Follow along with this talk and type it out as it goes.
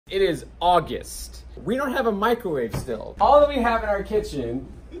It is August. We don't have a microwave still. All that we have in our kitchen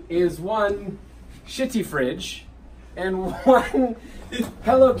is one shitty fridge and one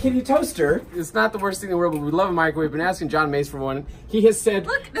Hello Kitty toaster. It's not the worst thing in the world, but we love a microwave. We've been asking John Mace for one. He has said—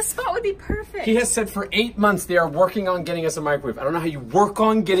 look, this spot would be perfect. He has said for 8 months they are working on getting us a microwave. I don't know how you work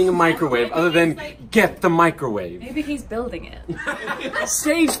on getting a microwave other than get the microwave. Maybe he's building it.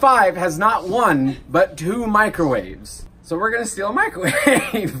 Stage 5 has not one, but 2 microwaves. So we're gonna steal a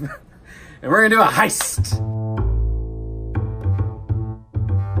microwave. And we're gonna do a heist.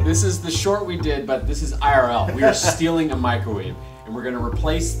 This is the short we did, but this is IRL. We are stealing a microwave. And we're gonna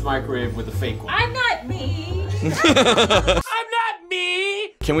replace the microwave with a fake one. I'm not me. I'm not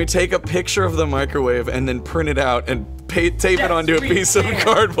me. Can we take a picture of the microwave and then print it out and tape it onto a piece of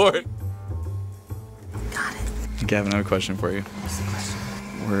cardboard? Got it. Gavin, I have a question for you. What's the question?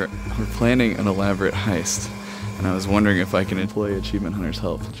 We're planning an elaborate heist, and I was wondering if I can employ Achievement Hunter's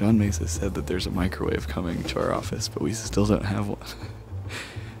help. John Mesa said that there's a microwave coming to our office, but we still don't have one.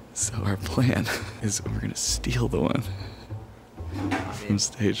 So our plan is we're gonna steal the one from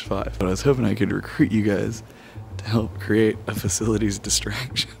stage 5. But I was hoping I could recruit you guys to help create a facilities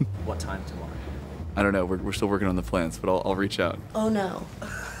distraction. What time tomorrow? I don't know, we're still working on the plans, but I'll reach out. Oh no.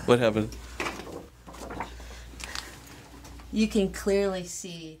 What happened? You can clearly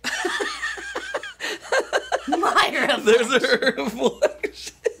see my reflection. There's a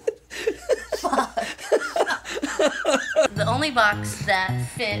reflection. The only box that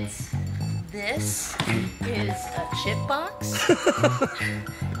fits this is a chip box.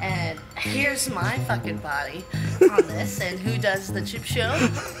 And here's my fucking body on this. And who does the chip show?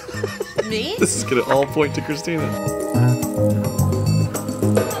 Me? This is gonna all point to Christina.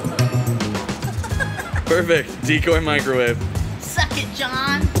 Perfect. Decoy microwave. Suck it,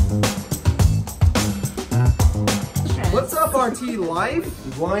 John. What's up, RT Life?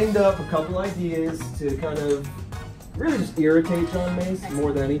 We've lined up a couple ideas to kind of really just irritate John Mace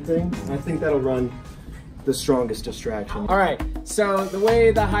more than anything. I think that'll run the strongest distraction. All right, so the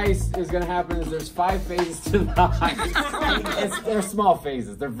way the heist is gonna happen is there's 5 phases to the heist. They're small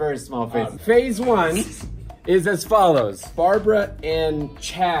phases, they're very small phases. Phase 1 is as follows. Barbara and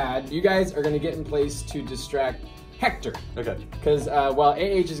Chad, you guys are gonna get in place to distract Hector. Okay. Because while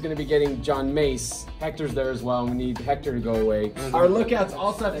AH is going to be getting John Mace, Hector's there as well, and we need Hector to go away. Our lookouts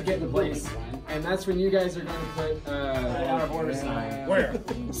also have to get in place, and that's when you guys are going to put out of order sign. Where?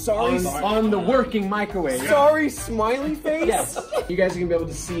 Sorry. On the working microwave. Sorry, smiley face? Yes. You guys are going to be able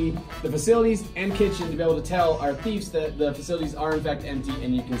to see the facilities and kitchen to be able to tell our thieves that the facilities are in fact empty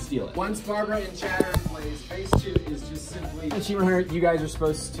and you can steal it. Once Barbara and Chad are in place, phase 2 is just simply Achievement Hunter, you guys are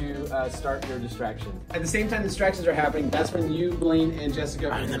supposed to start your distraction. At the same time the distractions are happening, that's when you, Blaine, and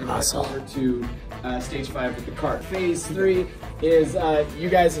Jessica are going to head over to stage 5 with the cart. Phase 3 is you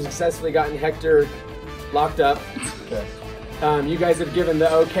guys have successfully gotten Hector locked up. Okay. You guys have given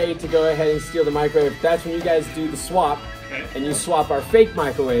the okay to go ahead and steal the microwave. That's when you guys do the swap, and you swap our fake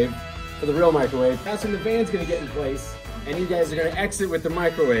microwave for the real microwave. That's when the van's gonna get in place, and you guys are gonna exit with the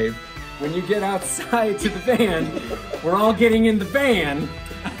microwave. When you get outside to the van, we're all getting in the van,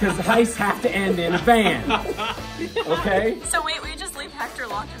 because the heists have to end in a van. Okay? So wait, we just leave Hector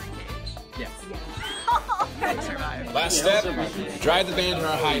locked in the cage? Yes. Last step, drive the van to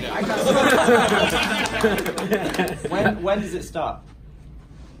our hideout. When does it stop?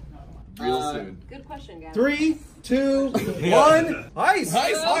 Real soon. Good question, guys. 3, 2, 1, heist!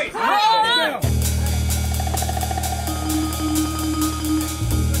 Heist!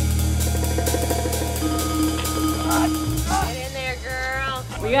 Get in there, girl.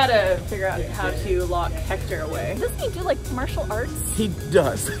 We gotta figure out how to lock Hector away. Doesn't he do like martial arts? He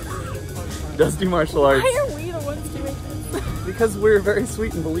does. Does do martial arts. Why are we the ones doing this? Because we're very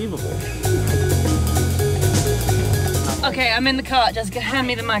sweet and believable. Okay, I'm in the cart. Jessica, hand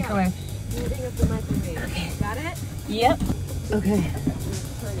me the microwave. Moving up the microwave. Okay. Got it? Yep. Okay.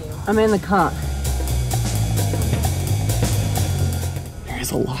 I'm in the cart. There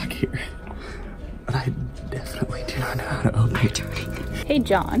is a lock here, but I definitely do not know how to open it. Hey,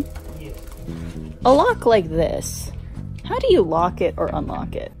 John. A lock like this, how do you lock it or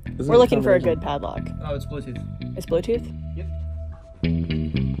unlock it? We're looking for a good padlock. Oh, it's Bluetooth. It's Bluetooth? Yep.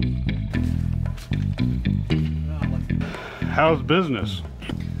 How's business?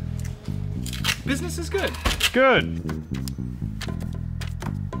 Business is good. Good.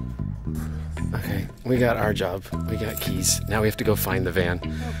 Okay, we got our job. We got keys. Now we have to go find the van.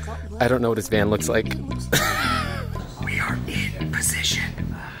 I don't know what this van looks like. We are in position.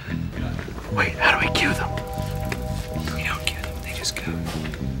 Wait, how do we cue them? We don't cue them, they just go.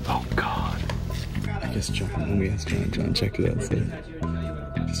 Oh God. I guess John, when we asked John checked it out. So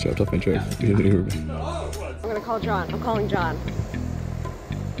Just dropped off my truck. I'm gonna call John. I'm calling John.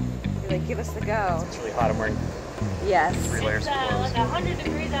 Be like, give us the go. It's really hot. I'm wearing Yes. 3 layers of clothes. Like 100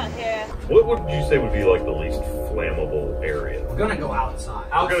 degrees out here. What would you say would be like the least flammable area? We're gonna go outside.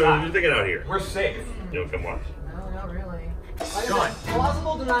 You're thinking out here. We're safe. You know, come on. No, not really. John.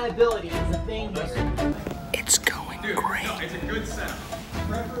 Plausible deniability is a thing here. It's going great. No, it's a good sound.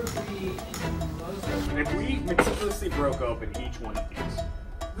 Preferably If we meticulously broke open each one of these.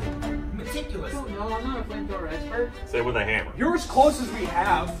 meticulous. No, I'm not a flamethrower expert. Say with a hammer. You're as close as we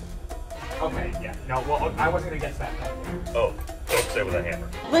have. Okay, yeah. No, well, I wasn't gonna guess that. Oh, don't say with a hammer.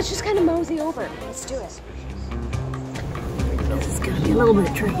 Let's just kind of mosey over. Let's do it. This is gonna be a little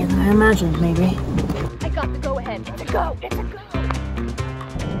bit trickier than I imagined, maybe. I got the go ahead. It's a go. It's a go.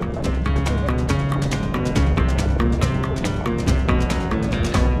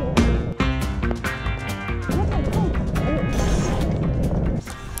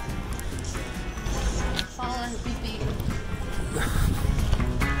 Fallen, beep beep.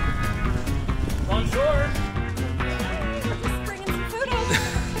 Bonjour. Just bringing some food over.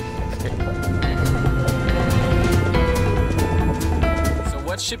 So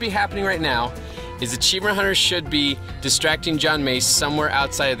what should be happening right now is Achievement Hunter should be distracting John Mace somewhere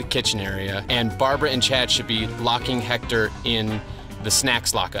outside of the kitchen area, and Barbara and Chad should be locking Hector in the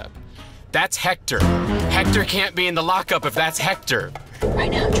snacks lockup. That's Hector. Hector can't be in the lockup if that's Hector. Right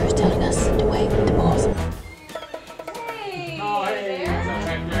now, Drew's telling us to wait the balls. Hey. Oh, hey. There. What's up,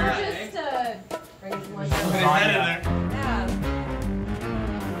 Hector? Just bring some lunch. Put his head in there. Yeah.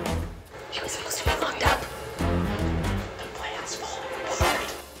 He was supposed to be locked up. The plan's falling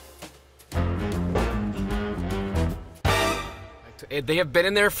apart. They have been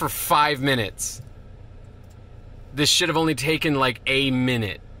in there for 5 minutes. This should have only taken like a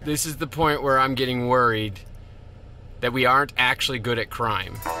minute. This is the point where I'm getting worried that we aren't actually good at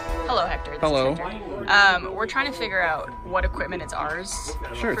crime. Hello, Hector. This Hello. is Hector. We're trying to figure out what equipment is ours.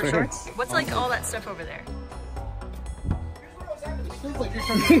 Sure, For it's sure. right here. What's like all that stuff over there?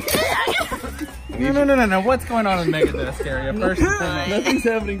 No. What's going on in the Megadesk area? First and foremost. Nothing's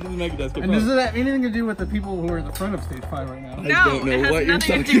happening to the Megadesk. And does it have anything to do with the people who are at the front of stage 5 right now? I don't it know has what you're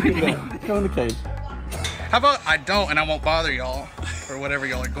nothing to do talking with about. Go in the cage. How about I don't and I won't bother y'all for whatever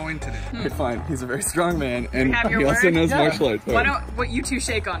y'all are going to do? Okay, fine. He's a very strong man, and have your he also word? knows Yeah. martial arts. Why don't what you two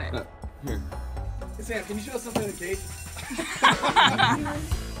shake on it? Here. Hey, Sam, can you show us something in the cage?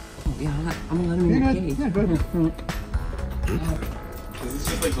 Yeah, go ahead. Is this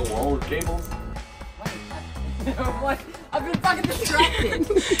just like the wall with cables? What? I've been fucking distracted.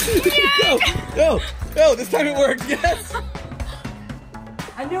 Go! This time it worked, yes!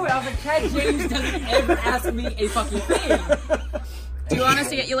 I knew it. I was like, Chad James doesn't ever ask me a fucking thing. Do you want us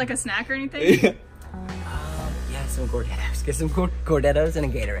to get you like a snack or anything? Yeah, some Gordettos. Get some Gordettos and a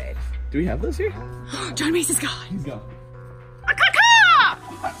Gatorade. Do we have those here? John Mace is gone. He's gone.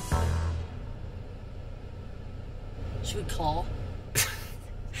 Should we call? Do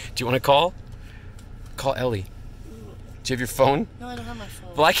you want to call? Call Ellie. Do you have your phone? No, I don't have my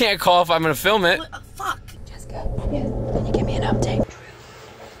phone. Well, I can't call if I'm going to film it. Fuck. Jessica, can you give me an update?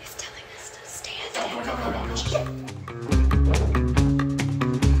 He's telling us to stand down.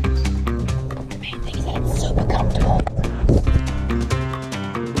 The main thing is that it's super comfortable.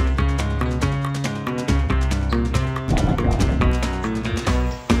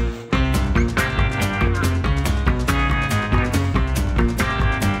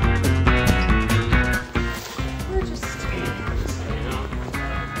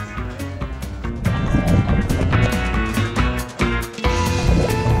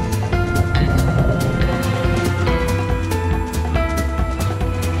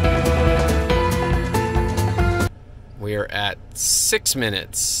 We're at 6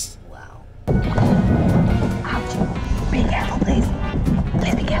 minutes. Wow. Ouch. Be careful, please.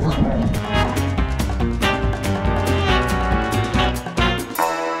 Please be careful.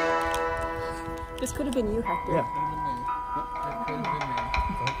 This could have been you, Hector. Yeah.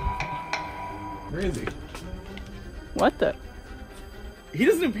 Where is he? What the? He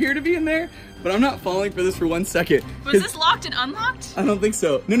doesn't appear to be in there, but I'm not falling for this for 1 second. Was this locked and unlocked? I don't think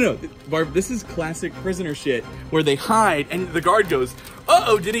so. No. Barb, this is classic prisoner shit, where they hide and the guard goes,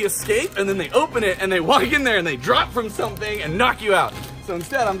 uh-oh, did he escape? And then they open it and they walk in there and they drop from something and knock you out. So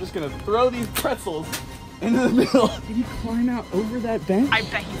instead, I'm just gonna throw these pretzels into the middle. Did he climb out over that bench? I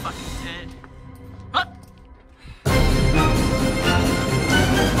bet he fucking did. Huh?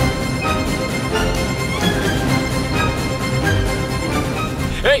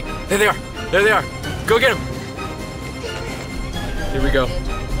 Hey, there they are. There they are. Go get them. Here we go.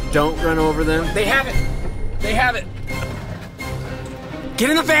 Don't run over them. They have it. They have it. Get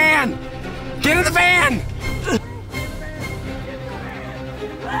in the van! Get in the van!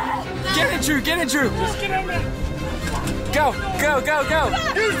 Get in, Drew! Get in, Drew! Just get in there! Go! Go! Go! Go!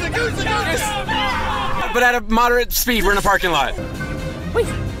 Goose it! Goose it! Goose it! But at a moderate speed, we're in a parking lot. Wait!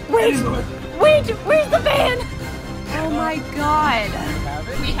 Wait! Wait! Where's the van? Oh my god.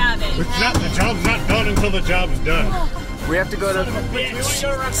 We have it. The job's not done until the job's done. We have to go to...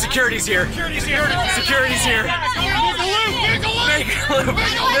 Security's here. Security's here. Security's here. Make a loop! Make a loop! Make a loop!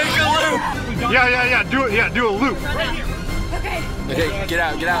 Make a loop! Yeah. Do it. Yeah, do a loop. Okay. Okay, get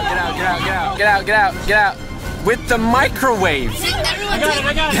out, get out, get out, get out, get out, get out, get out, get out. With the microwave.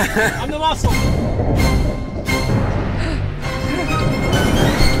 I got it. I'm the muscle.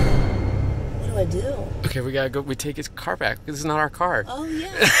 What do I do? Okay, we gotta go. We take his car back. This is not our car. Oh, yeah.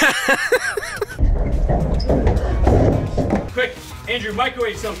 Quick, Andrew,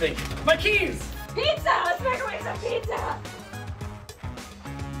 microwave something. My keys! Pizza! Let's microwave some pizza!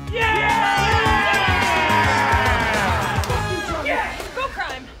 Yeah! Go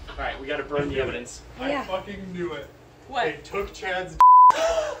crime! Alright, we gotta burn the evidence. I fucking knew it. What? They took Chad's.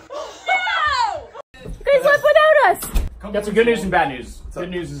 No! You guys left without us! Got some good news and bad news. Good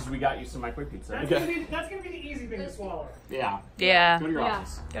news is we got you some microwave pizza. That's gonna be the easy thing to swallow. Yeah. Yeah. Go to your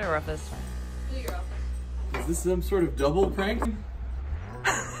office. Go to our office. Is this some sort of double prank?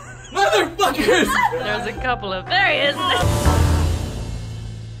 Motherfuckers! There's a couple of... There he is!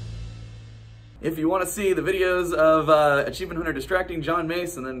 If you want to see the videos of Achievement Hunter distracting John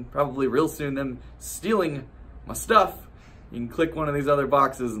Mace and then probably real soon them stealing my stuff, you can click one of these other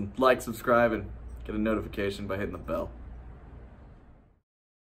boxes and like, subscribe, and get a notification by hitting the bell.